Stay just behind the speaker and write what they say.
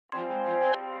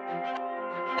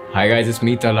Hi guys, it's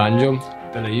me Talha Anjum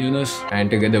Talhah Yunus and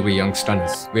together we're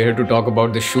Youngsters. We're here to talk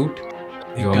about the shoot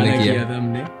जो हमने किया था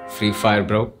हमने Free Fire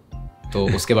bro. तो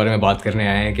उसके बारे में बात करने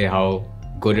आए हैं कि how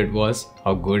good it was,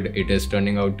 how good it is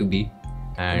turning out to be,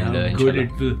 and how good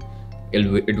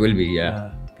it will be.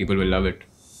 Yeah. People will love it.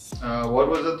 What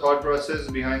was the thought process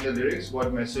behind the lyrics?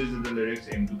 What message did the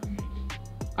lyrics aim to communicate?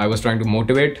 I was trying to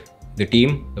motivate the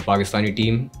team, the Pakistani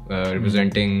team,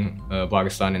 representing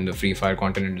Pakistan in the Free Fire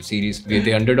Continental Series. We're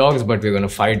the underdogs, but we're going to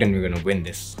fight and we're going to win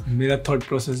this. मेरा thought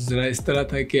process जरा इस तरह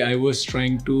था कि I was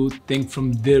trying to think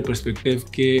from their perspective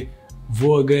कि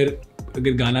वो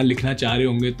अगर गाना लिखना चाह रहे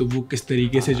होंगे तो वो किस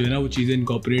तरीके से जो है ना वो चीज़ें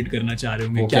इनकॉर्पोरेट करना चाह रहे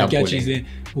होंगे,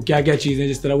 क्या क्या चीज़ें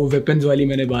जिस तरह वो वेपन्स वाली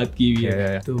मैंने बात की हुई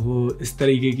है, तो वो इस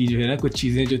तरीके की जो है ना कुछ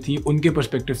चीज़ें जो थी उनके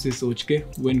पर्सपेक्टिव से सोच के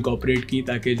वो इनकॉर्पोरेट की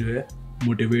ताकि जो है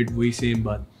मोटिवेट वही सेम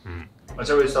बात.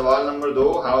 अच्छा भाई, सवाल number 2,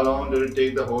 how long did it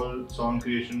take the whole song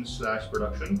creation /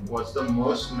 production? What's the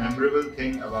most memorable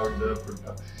thing about the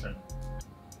production?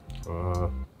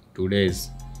 2 days.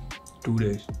 2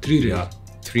 days. 3 days. Yeah,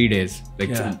 3 days.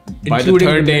 Like by the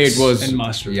third day it was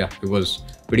mastered. Yeah, it was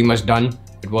pretty much done.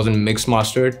 It wasn't mixed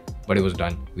mastered, but it was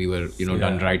done. We were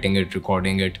done writing it,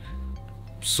 recording it.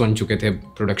 सुन चुके थे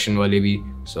production वाले भी,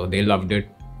 so they loved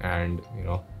it, and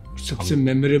सबसे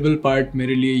memorable part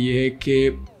मेरे लिए ये है कि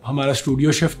हमारा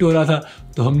स्टूडियो शिफ्ट हो रहा था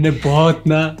तो हमने बहुत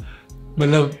ना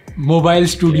मतलब मोबाइल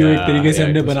स्टूडियो एक तरीके से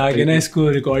हमने बना के ना इसको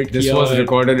रिकॉर्ड किया. This was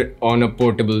recorded on a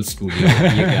portable studio.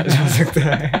 ये क्या जा सकता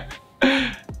है.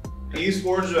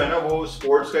 E-sports जो है ना वो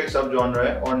स्पोर्ट्स का एक सब जॉनर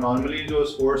है और नॉर्मली जो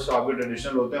स्पोर्ट्स आपके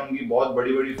ट्रेडिशनल होते हैं उनकी बहुत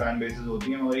बड़ी बड़ी फैन बेसेस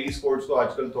होती हैं, मगर ई-स्पोर्ट्स को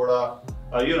आजकल थोड़ा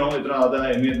इतना ज़्यादा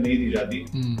अहमियत नहीं दी जाती.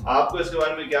 आपको इसके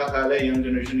बारे में क्या ख्याल है? यंग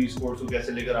जनरेशन ई-स्पोर्ट्स को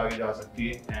कैसे लेकर आगे जा सकती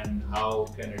है and how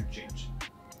can it change?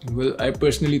 Well, I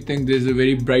personally think there's a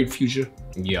very bright future.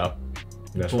 Yeah,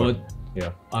 that's what.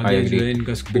 Yeah, I agree.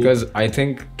 Because I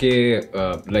think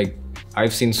like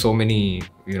I've seen so many,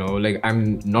 like I'm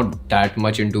not that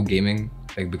much into gaming,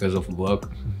 like because of work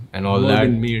and all more that.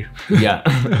 Than me.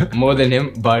 Yeah, more than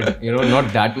him, but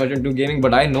not that much into gaming.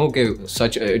 But I know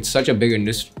it's such a big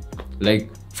industry. Like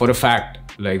for a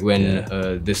fact, like when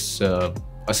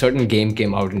a certain game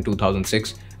came out in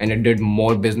 2006. And it did more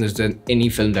business than any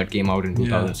film that came out in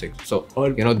 2006. So,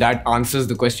 that answers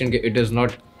the question. It is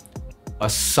not a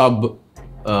sub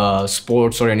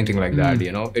sports or anything like that.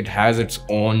 It has its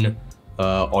own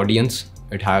audience.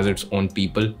 It has its own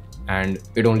people,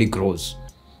 and it only grows.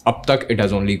 Up tak it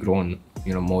has only grown,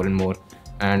 more and more.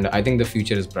 And I think the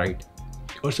future is bright.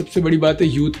 और सबसे बड़ी बात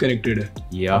है youth connected है.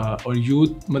 Yeah. और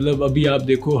youth मतलब अभी आप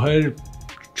देखो हर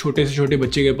छोटे से छोटे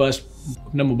बच्चे के पास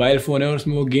अपना मोबाइल फोन है और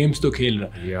उसमें वो गेम्स तो खेल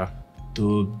रहा है. Yeah.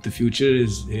 तो द फ्यूचर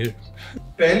इज हियर.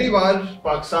 पहली बार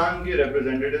पाकिस्तान के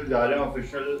रिप्रेजेंटेटिव जा रहे हैं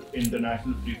official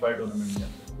international free fire tournament के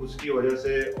अंदर. उसकी वजह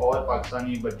से और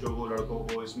पाकिस्तानी बच्चों को, लड़कों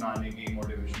को इसमें आने की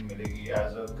मोटिवेशन मिलेगी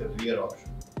एज अ करियर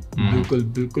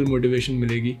ऑप्शन. बिल्कुल मोटिवेशन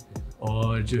मिलेगी.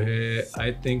 और जो है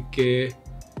आई थिंक के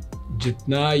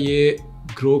जितना ये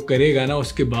ग्रो करेगा ना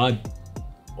उसके बाद,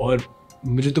 और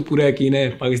मुझे तो पूरा यकीन है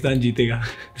पाकिस्तान जीतेगा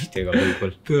बिल्कुल.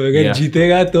 तो अगर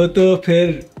जीतेगा तो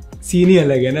फिर सीन ही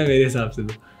अलग है ना मेरे हिसाब से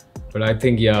तो. But I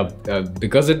think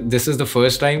because this is the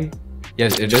first time.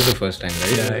 Yes, it is the first time,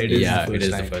 right? Yeah, it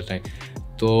is the first time.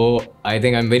 तो I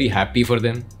think I'm very happy for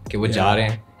them कि वो जा रहे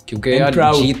हैं, क्योंकि यार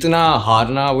जीतना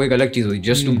हारना वो एक अलग चीज़ होती है.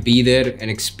 Just to be there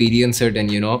and experience it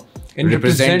and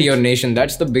represent your nation,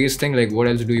 that's the biggest thing. Like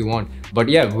what else do you want?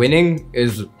 But yeah, winning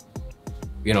is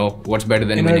what's better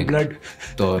than winning.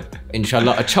 तो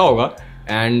इंशाल्लाह अच्छा होगा.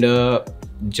 एंड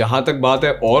जहाँ तक बात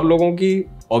है और लोगों की,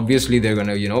 obviously they're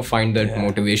gonna find that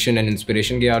motivation and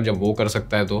inspiration कि यार जब वो कर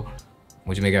सकता है तो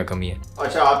मुझ में क्या कमी है.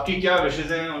 अच्छा, आपकी क्या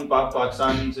विशेष हैं उन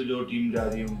पाकिस्तान से जो टीम जा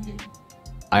रही है उनकी?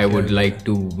 I would like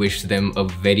to wish them a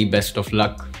very best of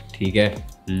luck. ठीक है,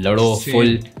 लड़ो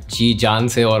फुल जी जान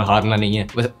से और हारना नहीं है.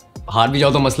 बस हार भी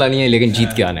जाओ तो मसला नहीं है, लेकिन जीत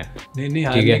के आना है. नहीं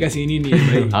हारने का सीन ही नहीं है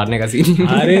भाई. हारने का सीन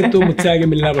हारे तो मुझसे आगे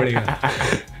मिलना पड़ेगा.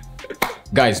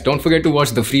 Guys, don't forget to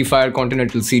watch the Free Fire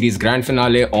Continental Series Grand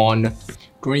Finale on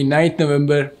 29th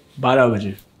November 12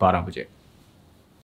 बजे.